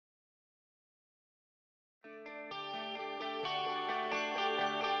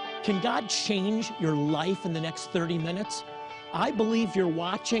Can God change your life in the next 30 minutes? I believe you're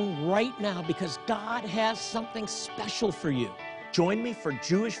watching right now because God has something special for you. Join me for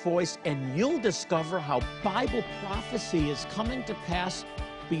Jewish Voice and you'll discover how Bible prophecy is coming to pass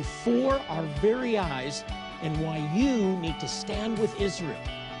before our very eyes and why you need to stand with Israel.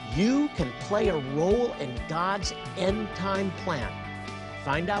 You can play a role in God's end time plan.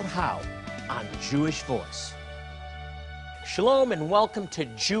 Find out how on Jewish Voice. Shalom and welcome to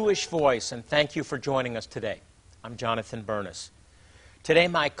Jewish Voice, and thank you for joining us today. I'm Jonathan Bernis. Today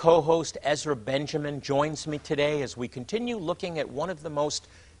my co-host Ezra Benjamin joins me today as we continue looking at one of the most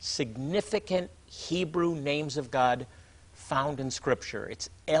significant Hebrew names of God found in Scripture. It's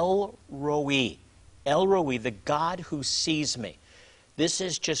El Roi. El Roi, the God who sees me. This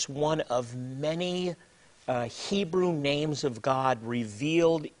is just one of many Hebrew names of God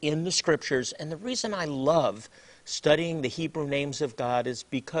revealed in the Scriptures, and the reason I love studying the Hebrew names of God is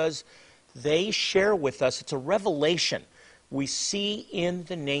because they share with us, it's a revelation. We see in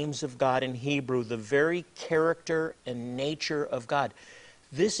the names of God in Hebrew the very character and nature of God.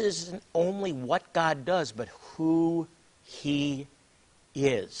 This isn't only what God does, but who He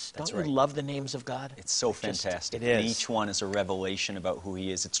is. That's Don't right. you love the names of God? It's so fantastic. It is. And each one is a revelation about who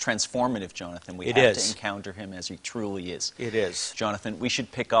He is. It's transformative, Jonathan. We It have is. to encounter Him as He truly is. It is. Jonathan, we should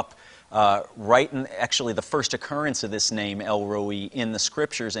pick up right in actually the first occurrence of this name, El Roi, in the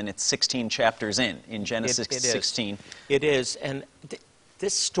Scriptures, and it's 16 chapters in Genesis It is. 16. It is, and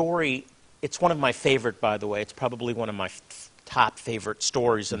this story, it's one of my favorite, by the way. It's probably one of my top favorite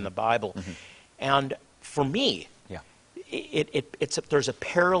stories in the Bible. Mm-hmm. And for me, Yeah. there's a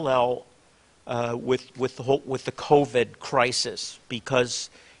parallel with the COVID crisis because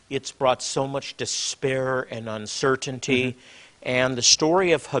it's brought so much despair and uncertainty. Mm-hmm. And the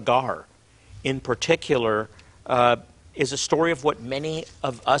story of Hagar, in particular, is a story of what many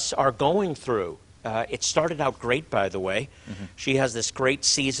of us are going through. It started out great, by the way. Mm-hmm. She has this great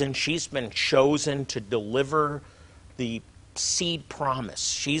season. She's been chosen to deliver the seed promise.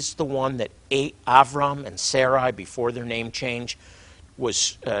 She's the one that Avram and Sarai, before their name change,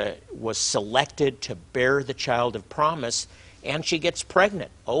 was selected to bear the child of promise, and she gets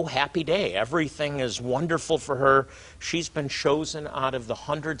pregnant. Oh, happy day. Everything is wonderful for her. She's been chosen out of the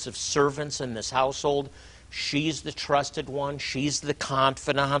hundreds of servants in this household. She's the trusted one. She's the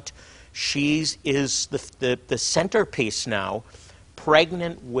confidant. She is the centerpiece now,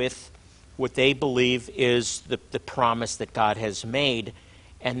 pregnant with what they believe is the promise that God has made.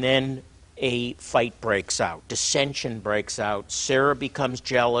 And then a fight breaks out. Dissension breaks out. Sarah becomes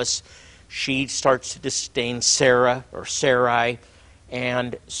jealous. She starts to disdain Sarah or Sarai.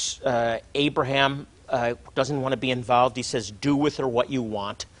 And Abraham doesn't want to be involved. He says, do with her what you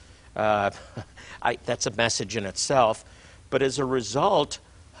want. That's a message in itself. But as a result,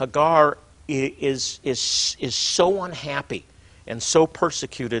 Hagar is so unhappy and so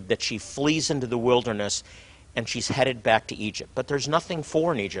persecuted that she flees into the wilderness and she's headed back to Egypt. But there's nothing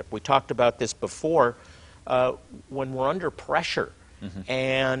for in Egypt. We talked about this before. When we're under pressure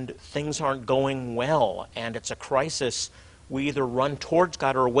and things aren't going well and it's a crisis, we either run towards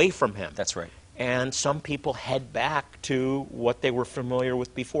God or away from Him. That's right. And some people head back to what they were familiar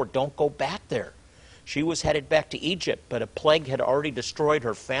with before. Don't go back there. She was headed back to Egypt, but a plague had already destroyed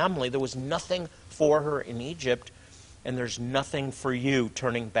her family. There was nothing for her in Egypt, and there's nothing for you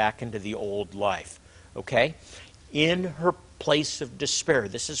turning back into the old life. Okay? In her place of despair,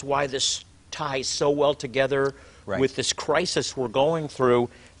 this is why this ties so well together with this crisis we're going through.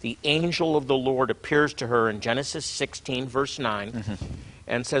 The angel of the Lord appears to her in Genesis 16, verse 9,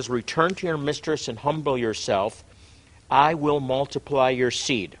 and says, return to your mistress and humble yourself. I will multiply your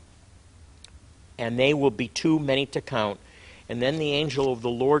seed, and they will be too many to count. And then the angel of the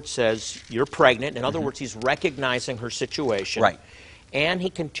Lord says, you're pregnant. In other words, he's recognizing her situation. Right. And he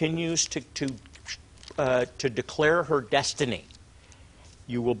continues to declare her destiny.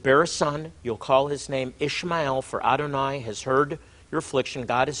 You will bear a son. You'll call his name Ishmael, for Adonai has heard your affliction.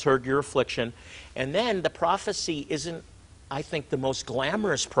 God has heard your affliction. And then the prophecy isn't, I think, the most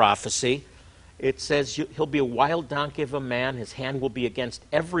glamorous prophecy. It says he'll be a wild donkey of a man. His hand will be against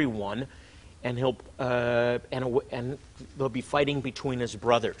everyone. And and they'll be fighting between his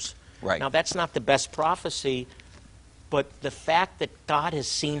brothers. Right. Now, that's not the best prophecy, but the fact that God has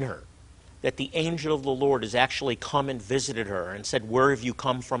seen her, that the angel of the Lord has actually come and visited her and said, where have you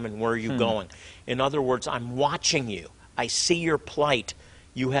come from and where are you going? In other words, I'm watching you. I see your plight.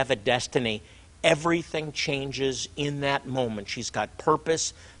 You have a destiny. Everything changes in that moment. She's got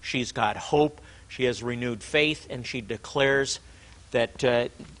purpose. She's got hope. She has renewed faith, and she declares that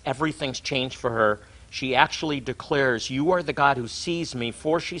everything's changed for her. she actually declares, "You are the God who sees me,"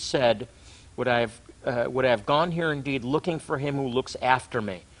 for she said, would I have gone here indeed looking for him who looks after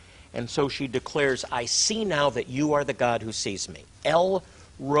me? And so she declares, "I see now that you are the God who sees me." El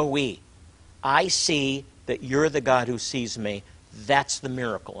Roi. I see that you're the God who sees me. That's the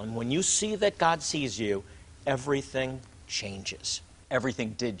miracle. And when you see that God sees you, everything changes.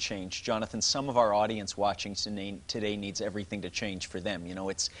 Everything did change. Jonathan, some of our audience watching today needs everything to change for them. You know,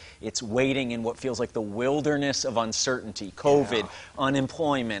 it's waiting in what feels like the wilderness of uncertainty, COVID,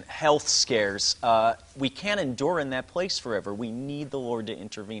 unemployment, health scares. We can't endure in that place forever. We need the Lord to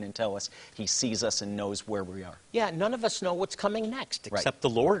intervene and tell us He sees us and knows where we are. Yeah, none of us know what's coming next, except the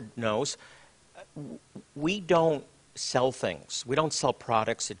Lord knows. We don't sell things. We don't sell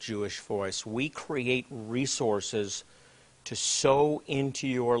products at Jewish Voice. We create resources to sow into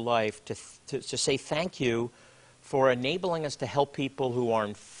your life, to say thank you for enabling us to help people who are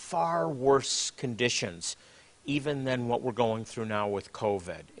in far worse conditions even than what we're going through now with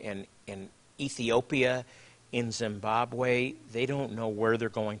COVID. In Ethiopia, in Zimbabwe, they don't know where they're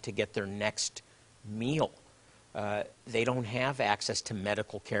going to get their next meal. They don't have access to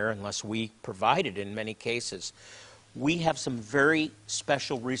medical care unless we provide it in many cases. We have some very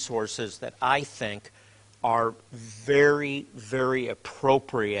special resources that I think are very, very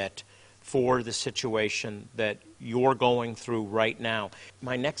appropriate for the situation that you're going through right now.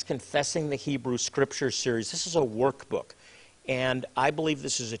 My next Confessing the Hebrew Scriptures series, this is a workbook, and I believe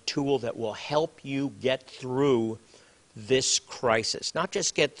this is a tool that will help you get through this crisis. Not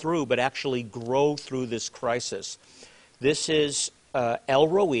just get through, but actually grow through this crisis. This is El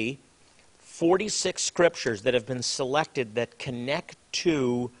Roi, 46 scriptures that have been selected that connect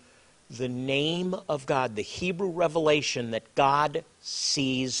to the name of God, the Hebrew revelation that God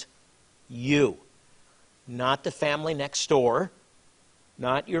sees you. Not the family next door,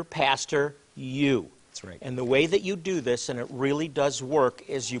 not your pastor, you. That's right. And the way that you do this, and it really does work,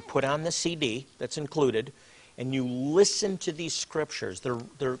 is you put on the CD that's included, and you listen to these scriptures.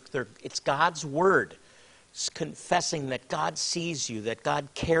 It's God's Word. It's confessing that God sees you, that God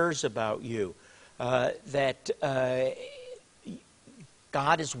cares about you, that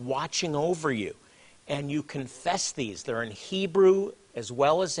God is watching over you. And you confess these. They're in Hebrew as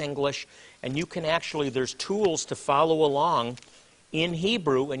well as English, and you can actually, there's tools to follow along in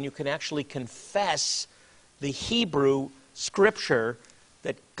Hebrew, and you can actually confess the Hebrew scripture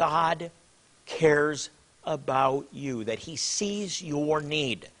that God cares about you, that He sees your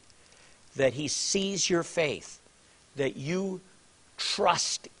need, that He sees your faith, that you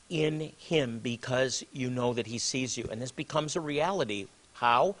trust in Him because you know that He sees you. And this becomes a reality.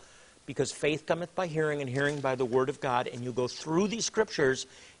 How? Because faith cometh by hearing, and hearing by the Word of God. And you go through these scriptures,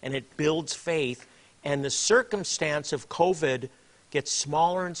 and it builds faith. And the circumstance of COVID gets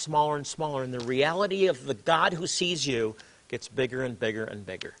smaller and smaller and smaller. And the reality of the God who sees you gets bigger and bigger and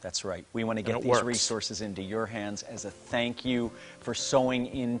bigger. That's right. We want to get these resources into your hands as a thank you for sowing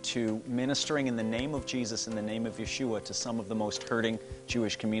into ministering in the name of Jesus, in the name of Yeshua, to some of the most hurting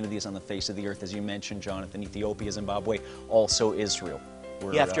Jewish communities on the face of the earth. As you mentioned, Jonathan, Ethiopia, Zimbabwe, also Israel.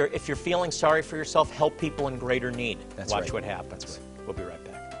 Yeah, if you're feeling sorry for yourself, help people in greater need. That's Watch right. what happens. That's right. We'll be right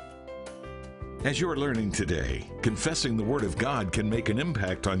back. As you're learning today, confessing the Word of God can make an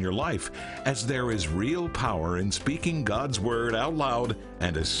impact on your life, as there is real power in speaking God's Word out loud,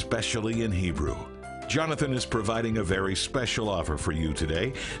 and especially in Hebrew. Jonathan is providing a very special offer for you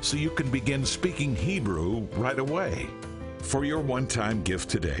today, so you can begin speaking Hebrew right away. For your one-time gift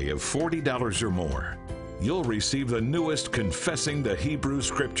today of $40 or more, you'll receive the newest Confessing the Hebrew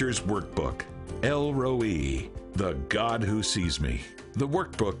Scriptures workbook, El Roi, the God Who Sees Me. The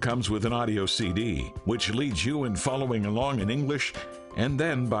workbook comes with an audio CD, which leads you in following along in English, and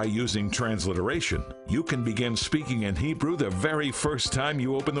then by using transliteration, you can begin speaking in Hebrew the very first time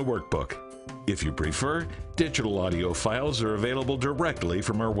you open the workbook. If you prefer, digital audio files are available directly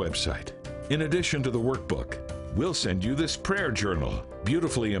from our website. In addition to the workbook, we'll send you this prayer journal,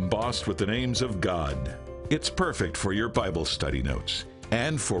 beautifully embossed with the names of God. It's perfect for your Bible study notes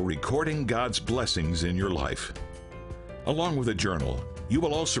and for recording God's blessings in your life. Along with the journal, you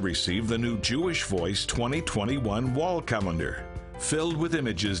will also receive the new Jewish Voice 2021 wall calendar, filled with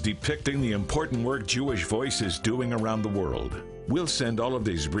images depicting the important work Jewish Voice is doing around the world. We'll send all of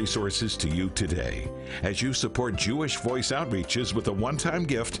these resources to you today as you support Jewish Voice outreaches with a one-time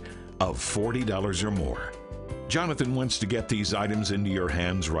gift of $40 or more. Jonathan wants to get these items into your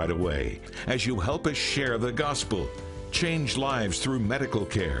hands right away as you help us share the gospel, change lives through medical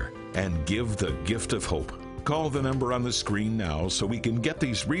care, and give the gift of hope. Call the number on the screen now so we can get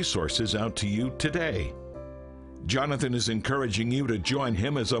these resources out to you today. Jonathan is encouraging you to join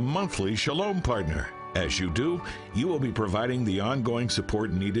him as a monthly Shalom partner. As you do, you will be providing the ongoing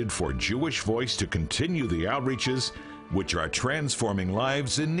support needed for Jewish Voice to continue the outreaches which are transforming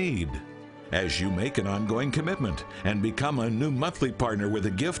lives in need. As you make an ongoing commitment and become a new monthly partner with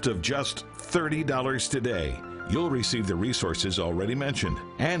a gift of just $30 today, you'll receive the resources already mentioned.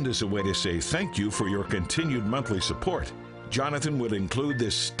 And as a way to say thank you for your continued monthly support, Jonathan would include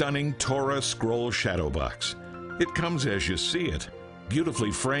this stunning Torah scroll shadow box. It comes as you see it,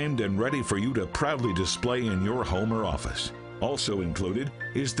 beautifully framed and ready for you to proudly display in your home or office. Also included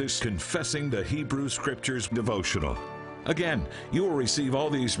is this Confessing the Hebrew Scriptures devotional. Again, you will receive all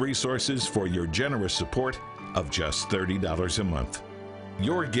these resources for your generous support of just $30 a month.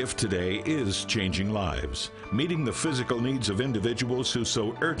 Your gift today is changing lives, meeting the physical needs of individuals who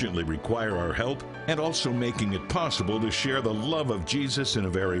so urgently require our help, and also making it possible to share the love of Jesus in a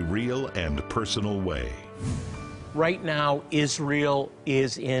very real and personal way. Right now, Israel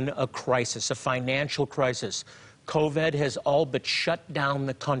is in a crisis, a financial crisis. COVID has all but shut down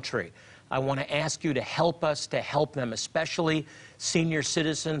the country. I want to ask you to help us to help them, especially senior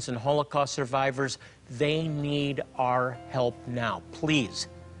citizens and Holocaust survivors. They need our help now. Please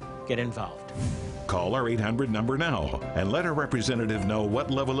get involved. Call our 800 number now and let a representative know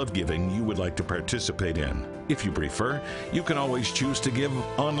what level of giving you would like to participate in. If you prefer, you can always choose to give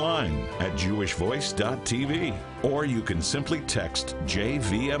online at jewishvoice.tv, or you can simply text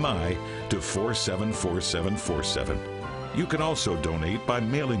JVMI to 474747. You can also donate by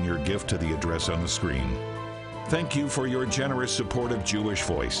mailing your gift to the address on the screen. Thank you for your generous support of Jewish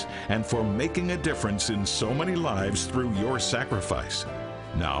Voice and for making a difference in so many lives through your sacrifice.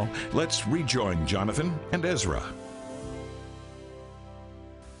 Now, let's rejoin Jonathan and Ezra.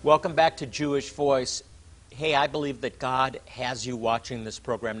 Welcome back to Jewish Voice. Hey, I believe that God has you watching this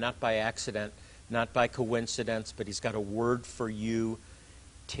program, not by accident, not by coincidence, but He's got a word for you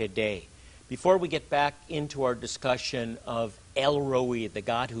today. Before we get back into our discussion of El Roi, the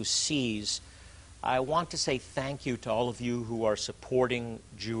God who sees, I want to say thank you to all of you who are supporting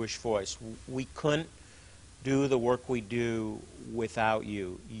Jewish Voice. We couldn't do the work we do without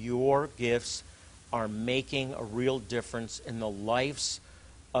you. Your gifts are making a real difference in the lives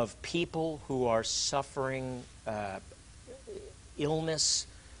of people who are suffering illness,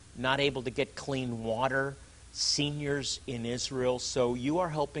 not able to get clean water, seniors in Israel. So you are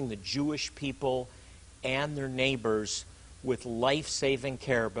helping the Jewish people and their neighbors with life-saving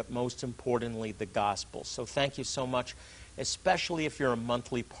care, but most importantly, the gospel. So thank you so much, especially if you're a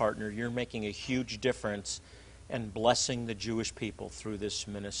monthly partner. You're making a huge difference and blessing the Jewish people through this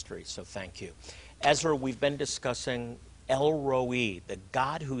ministry. So thank you. Ezra, we've been discussing El Roi, the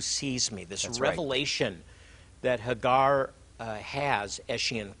God who sees me, this revelation that Hagar has as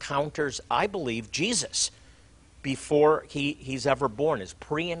she encounters, I believe, Jesus before he's ever born, is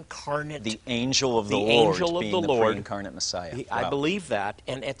pre-incarnate. The angel of the Lord, angel of being the the Lord. pre-incarnate Messiah. I believe that,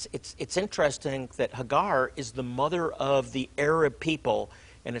 and it's interesting that Hagar is the mother of the Arab people,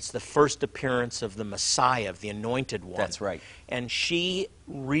 and it's the first appearance of the Messiah, of the Anointed One. That's right. And she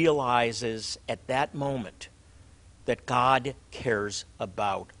realizes at that moment that God cares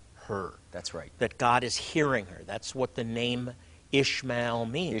about her. That's right. That God is hearing her. That's what the name Ishmael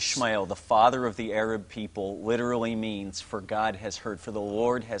means. Ishmael, the father of the Arab people, literally means for God has heard, for the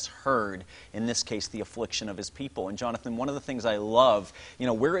Lord has heard, in this case, the affliction of His people. And Jonathan, one of the things I love,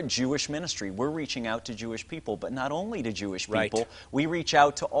 we're a Jewish ministry. We're reaching out to Jewish people, but not only to Jewish people. Right. We reach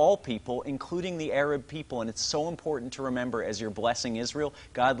out to all people, including the Arab people. And it's so important to remember, as you're blessing Israel,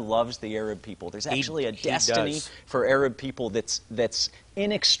 God loves the Arab people. There's actually a destiny does. for Arab people that's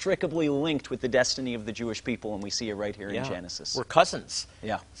inextricably linked with the destiny of the Jewish people, and we see it right here in Genesis. We're cousins.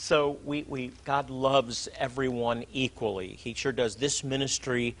 Yeah. So God loves everyone equally. He sure does. This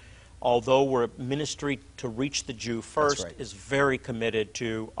ministry, although we're a ministry to reach the Jew first, is very committed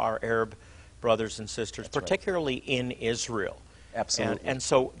to our Arab brothers and sisters, particularly in Israel. Absolutely. And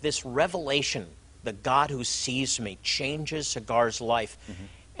so this revelation, the God who sees me, changes Hagar's life. Mm-hmm.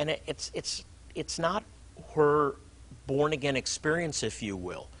 And it's not her born-again experience, if you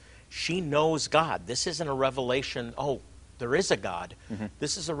will. She knows God. This isn't a revelation, there is a God. Mm-hmm.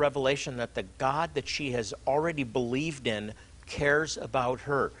 This is a revelation that the God that she has already believed in cares about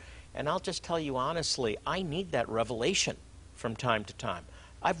her. And I'll just tell you honestly, I need that revelation from time to time.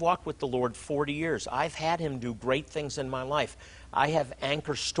 I've walked with the Lord 40 years. I've had Him do great things in my life. I have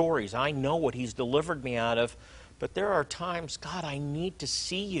anchor stories. I know what He's delivered me out of. But there are times, God, I need to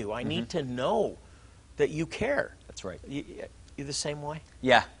see You. I need to know that You care. That's right. You the same way?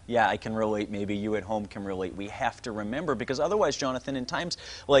 Yeah, I can relate. Maybe you at home can relate. We have to remember, because otherwise, Jonathan, in times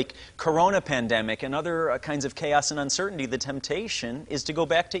like corona pandemic and other kinds of chaos and uncertainty, the temptation is to go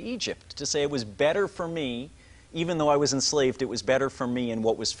back to Egypt, to say it was better for me, even though I was enslaved, it was better for me in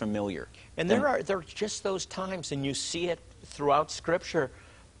what was familiar. And there are just those times, and you see it throughout Scripture,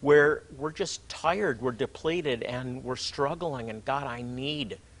 where we're just tired, we're depleted, and we're struggling, and God, I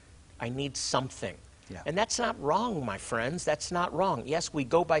need something. Yeah. And that's not wrong, my friends. That's not wrong. Yes, we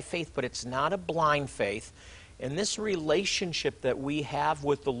go by faith, but it's not a blind faith. And this relationship that we have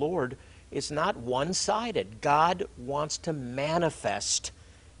with the Lord is not one-sided. God wants to manifest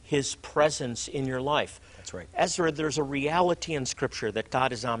His presence in your life. That's right. Ezra, there's a reality in Scripture that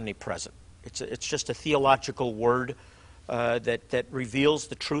God is omnipresent. It's just a theological word that reveals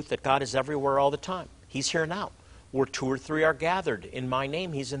the truth that God is everywhere all the time. He's here now. Where 2 or 3 are gathered in my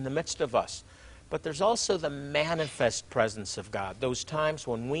name, He's in the midst of us. But there's also the manifest presence of God, those times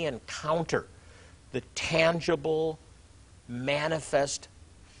when we encounter the tangible, manifest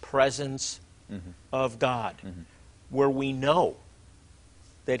presence of God, where we know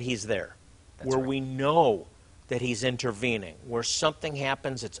that He's there, where we know that He's intervening, where something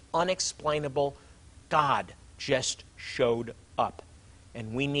happens, it's unexplainable, God just showed up.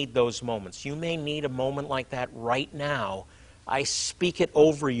 And we need those moments. You may need a moment like that right now. I speak it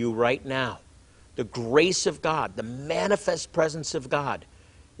over you right now. The grace of God, the manifest presence of God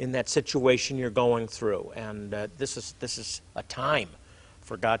in that situation you're going through. And this is a time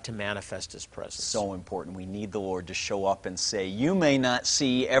for God to manifest His presence. So important. We need the Lord to show up and say, you may not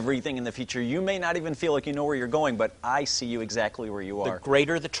see everything in the future. You may not even feel like you know where you're going, but I see you exactly where you are. The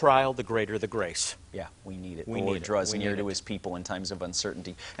greater the trial, the greater the grace. Yeah, we need it. We the Lord need it. draws We near need to it. His people in times of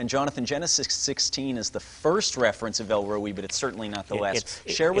uncertainty. And Jonathan, Genesis 16 is the first reference of El Roi, but it's certainly not the last.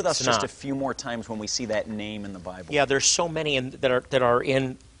 Share with us just a few more times when we see that name in the Bible. Yeah, there's so many that are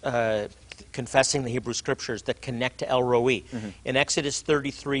in confessing the Hebrew Scriptures that connect to El Roi. In Exodus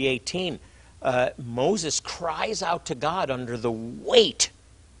 33:18, Moses cries out to God under the weight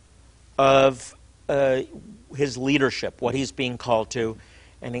of his leadership, what he's being called to,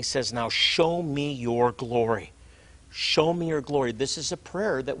 and he says, now show me your glory. Show me your glory. This is a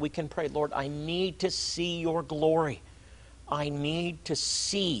prayer that we can pray. Lord, I need to see your glory. I need to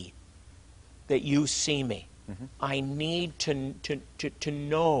see that you see me. I need to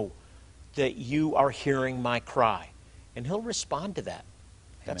know that you are hearing my cry. And He'll respond to that.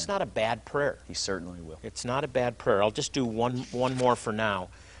 That's not a bad prayer. He certainly will. It's not a bad prayer. I'll just do one more for now.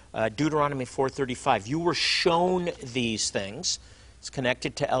 Deuteronomy 4:35. You were shown these things. It's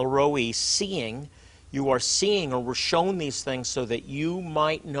connected to El Roi, seeing. You are seeing, or were shown these things so that you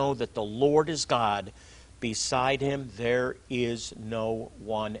might know that the Lord is God. Beside Him there is no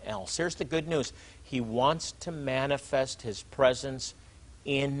one else. Here's the good news. He wants to manifest His presence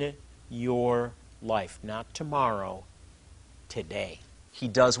in your life. Not tomorrow, today. He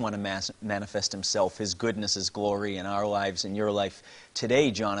does want to manifest Himself, His goodness, His glory in our lives, in your life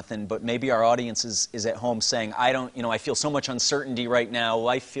today, Jonathan. But maybe our audience is at home saying, I feel so much uncertainty right now.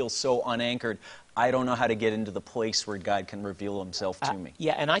 Life feels so unanchored. I don't know how to get into the place where God can reveal Himself to me.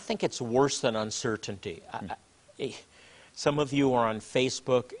 Yeah, and I think it's worse than uncertainty. Some of you are on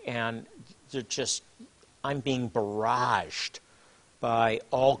Facebook, and they're just, I'm being barraged by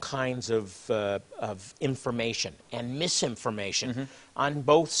all kinds of information and misinformation on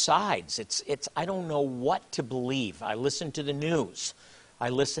both sides. It's I don't know what to believe. I listen to the news. I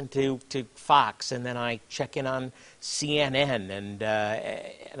listen to Fox, and then I check in on CNN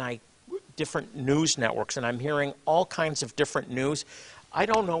and I different news networks, and I'm hearing all kinds of different news. I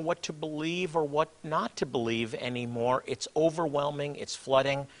don't know what to believe or what not to believe anymore. It's overwhelming. It's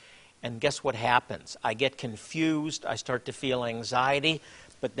flooding. And guess what happens? I get confused. I start to feel anxiety.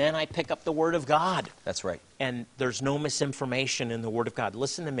 But then I pick up the Word of God. That's right. And there's no misinformation in the Word of God.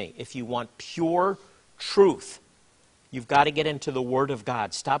 Listen to me. If you want pure truth, you've got to get into the Word of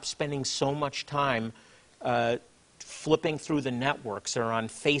God. Stop spending so much time flipping through the networks or on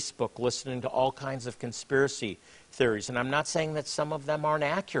Facebook listening to all kinds of conspiracy theories. And I'm not saying that some of them aren't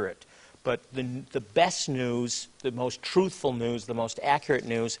accurate. But the best news, the most truthful news, the most accurate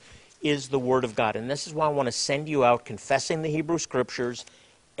news is the Word of God. And this is why I want to send you out confessing the Hebrew Scriptures,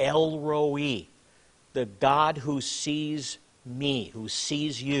 El Roi, the God who sees me, who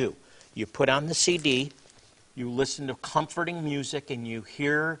sees you. You put on the CD, you listen to comforting music, and you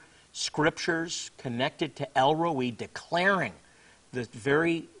hear Scriptures connected to El Roi declaring the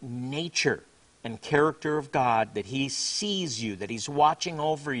very nature and character of God, that He sees you, that He's watching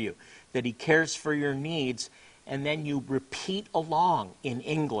over you, that He cares for your needs, and then you repeat along in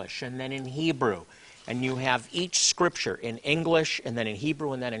English and then in Hebrew, and you have each scripture in English and then in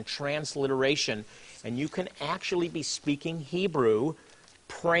Hebrew and then in transliteration, and you can actually be speaking Hebrew,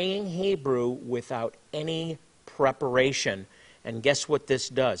 praying Hebrew without any preparation. And guess what this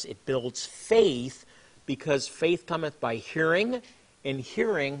does? It builds faith, because faith cometh by hearing, and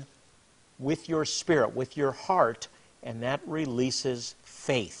hearing with your spirit, with your heart, and that releases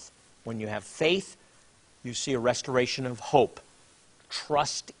faith. When you have faith, you see a restoration of hope.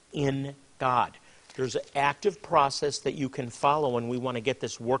 Trust in God. There's an active process that you can follow, and we want to get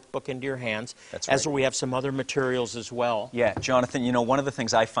this workbook into your hands. That's right. As we have some other materials as well. Yeah, Jonathan, you know, one of the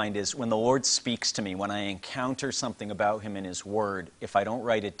things I find is when the Lord speaks to me, when I encounter something about Him in His Word, if I don't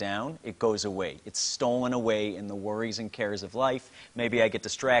write it down, it goes away. It's stolen away in the worries and cares of life. Maybe I get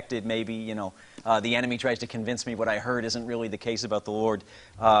distracted. Maybe, you know, the enemy tries to convince me what I heard isn't really the case about the Lord.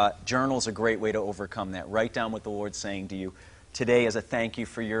 Journal's a great way to overcome that. Write down what the Lord's saying to you. Today, as a thank you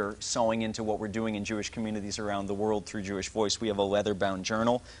for your sowing into what we're doing in Jewish communities around the world through Jewish Voice, we have a leather-bound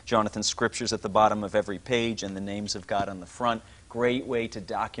journal. Jonathan's scriptures at the bottom of every page and the names of God on the front. Great way to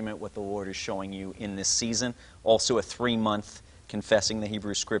document what the Lord is showing you in this season. Also a 3-month Confessing the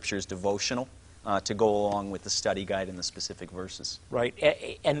Hebrew Scriptures devotional to go along with the study guide and the specific verses. Right.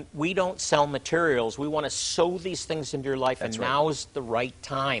 And we don't sell materials. We want to sow these things into your life, That's and right. now is the right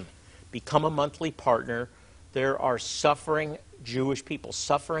time. Become a monthly partner. There are suffering Jewish people,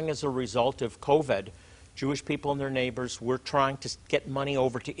 suffering as a result of COVID. Jewish people and their neighbors. We're trying to get money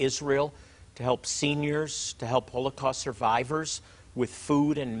over to Israel to help seniors, to help Holocaust survivors with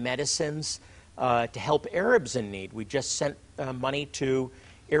food and medicines, to help Arabs in need. We just sent money to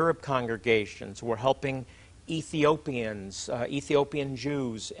Arab congregations. We're helping Ethiopians, Ethiopian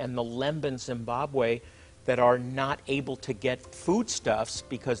Jews, and the Lemba in Zimbabwe that are not able to get foodstuffs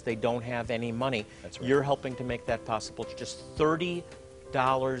because they don't have any money. That's right. You're helping to make that possible. It's just $30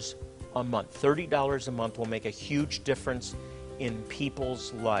 a month. $30 a month will make a huge difference in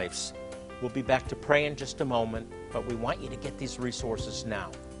people's lives. We'll be back to pray in just a moment, but we want you to get these resources now.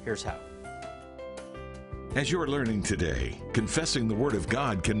 Here's how. As you're learning today, confessing the Word of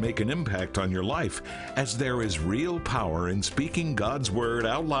God can make an impact on your life, as there is real power in speaking God's Word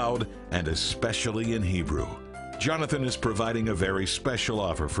out loud, and especially in Hebrew. Jonathan is providing a very special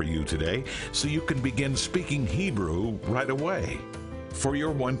offer for you today, so you can begin speaking Hebrew right away. For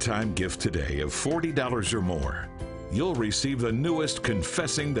your one-time gift today of $40 or more, you'll receive the newest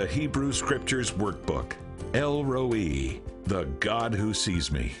Confessing the Hebrew Scriptures workbook, El Roi, the God Who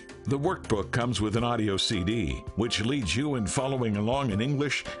Sees Me. The workbook comes with an audio CD, which leads you in following along in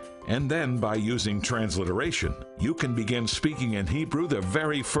English, and then by using transliteration, you can begin speaking in Hebrew the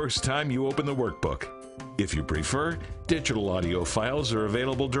very first time you open the workbook. If you prefer, digital audio files are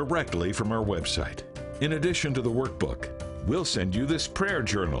available directly from our website. In addition to the workbook, we'll send you this prayer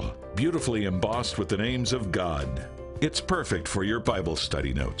journal, beautifully embossed with the names of God. It's perfect for your Bible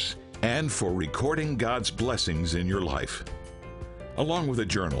study notes and for recording God's blessings in your life. Along with the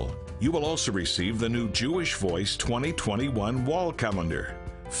journal, you will also receive the new Jewish Voice 2021 wall calendar,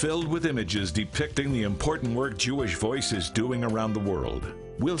 filled with images depicting the important work Jewish Voice is doing around the world.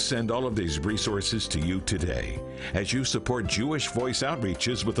 We'll send all of these resources to you today as you support Jewish Voice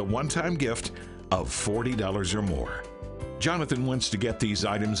outreaches with a one-time gift of $40 or more. Jonathan wants to get these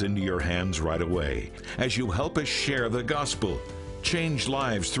items into your hands right away as you help us share the gospel, change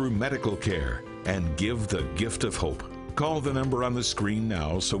lives through medical care, and give the gift of hope. Call the number on the screen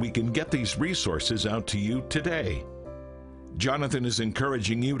now so we can get these resources out to you today. Jonathan is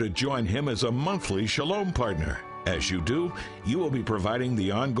encouraging you to join him as a monthly Shalom partner. As you do, you will be providing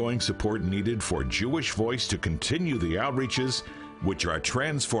the ongoing support needed for Jewish Voice to continue the outreaches which are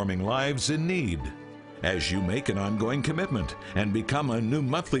transforming lives in need. As you make an ongoing commitment and become a new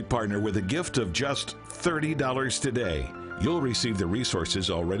monthly partner with a gift of just $30 today, you'll receive the resources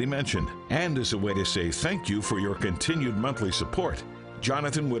already mentioned. And as a way to say thank you for your continued monthly support,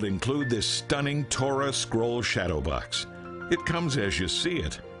 Jonathan would include this stunning Torah scroll shadow box. It comes as you see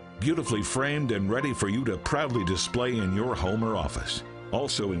it, beautifully framed and ready for you to proudly display in your home or office.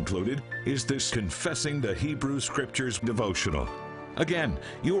 Also included is this Confessing the Hebrew Scriptures devotional. Again,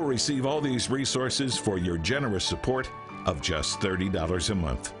 you will receive all these resources for your generous support of just $30 a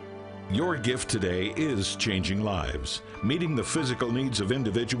month. Your gift today is changing lives, meeting the physical needs of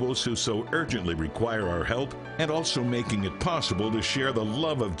individuals who so urgently require our help, and also making it possible to share the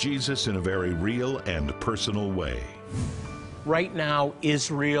love of Jesus in a very real and personal way. Right now,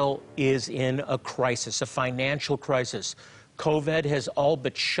 Israel is in a crisis, a financial crisis. COVID has all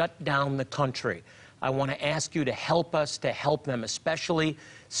but shut down the country. I want to ask you to help us to help them, especially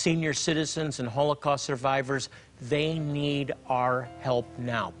senior citizens and Holocaust survivors. They need our help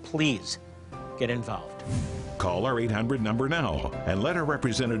now. Please Get involved. Call our 800 number now and let a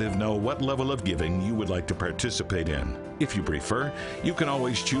representative know what level of giving you would like to participate in. If you prefer, you can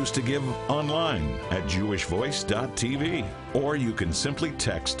always choose to give online at jewishvoice.tv, or you can simply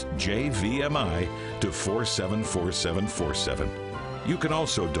text JVMI to 474747. You can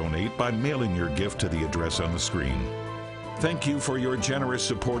also donate by mailing your gift to the address on the screen. Thank you for your generous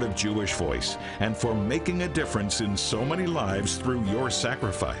support of Jewish Voice and for making a difference in so many lives through your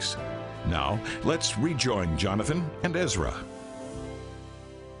sacrifice. Now, let's rejoin Jonathan and Ezra.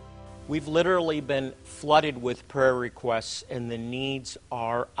 We've literally been flooded with prayer requests, and the needs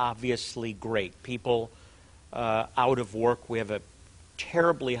are obviously great. People out of work. We have a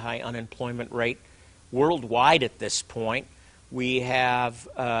terribly high unemployment rate worldwide at this point. We have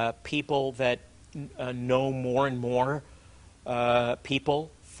people that know more and more people,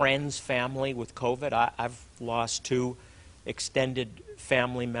 friends, family with COVID. I've lost 2 extended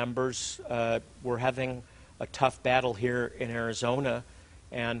family members. We're having a tough battle here in Arizona,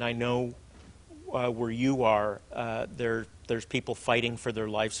 and I know where you are, there's people fighting for their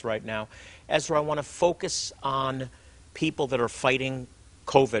lives right now. Ezra, I want to focus on people that are fighting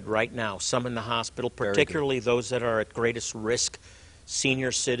COVID right now, some in the hospital, particularly those that are at greatest risk,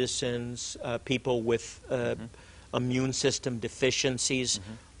 senior citizens, people with immune system deficiencies.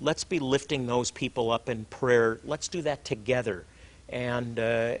 Let's be lifting those people up in prayer. Let's do that together. And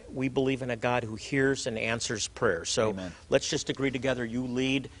we believe in a God who hears and answers prayer. So Amen. Let's just agree together. You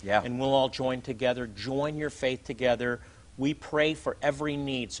lead, and we'll all join together. Join your faith together. We pray for every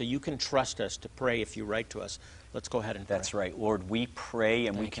need, so you can trust us to pray if you write to us. Let's go ahead and pray. That's right. Lord, we pray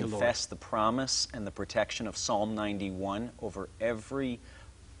and we Thank you, confess the promise and the protection of Psalm 91 over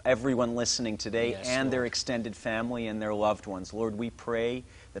everyone listening today, Yes, and their Lord. extended family and their loved ones. Lord, we pray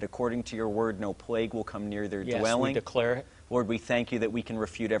that according to your word, no plague will come near their Yes, dwelling. we declare it. Lord, we thank you that we can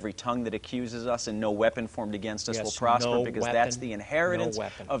refute every tongue that accuses us, and no weapon formed against us Yes, will prosper, no because weapon, that's the inheritance no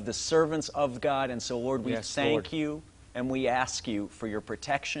weapon. of the servants of God. And so, Lord, we Yes, thank Lord. you and we ask you for your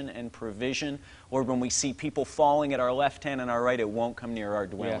protection and provision. Lord, when we see people falling at our left hand and our right, it won't come near our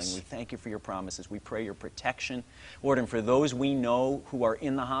dwelling. Yes. We thank you for your promises. We pray your protection. Lord, and for those we know who are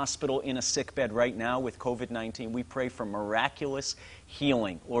in the hospital in a sick bed right now with COVID-19, we pray for miraculous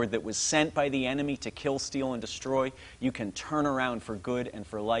healing, Lord, that was sent by the enemy to kill, steal, and destroy. You can turn around for good and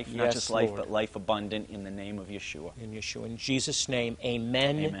for life, not Yes, just life, Lord. but life abundant, in the name of Yeshua. In Yeshua. In Jesus' name,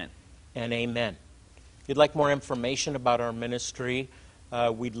 amen, Amen. and amen. If you'd like more information about our ministry,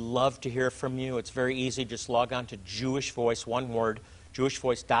 we'd love to hear from you. It's very easy. Just log on to Jewish Voice, one word,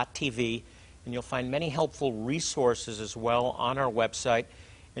 jewishvoice.tv, and you'll find many helpful resources as well on our website,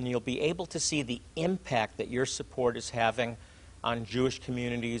 and you'll be able to see the impact that your support is having on Jewish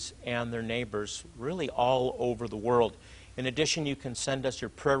communities and their neighbors, really all over the world. In addition, you can send us your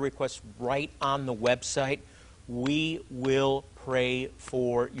prayer requests right on the website. We will pray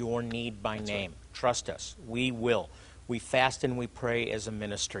for your need by name. Trust us, we will. We fast and we pray as a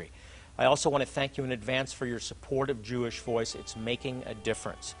ministry. I also want to thank you in advance for your support of Jewish Voice. It's making a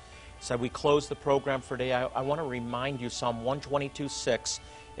difference. So we close the program for today. I want to remind you, Psalm 122:6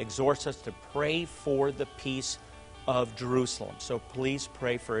 exhorts us to pray for the peace of Jerusalem. So please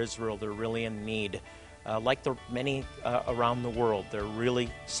pray for Israel. They're really in need. Like the many around the world, they're really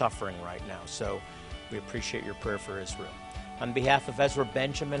suffering right now. So we appreciate your prayer for Israel. On behalf of Ezra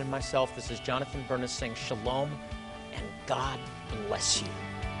Benjamin and myself, this is Jonathan Bernis saying shalom, and God bless you.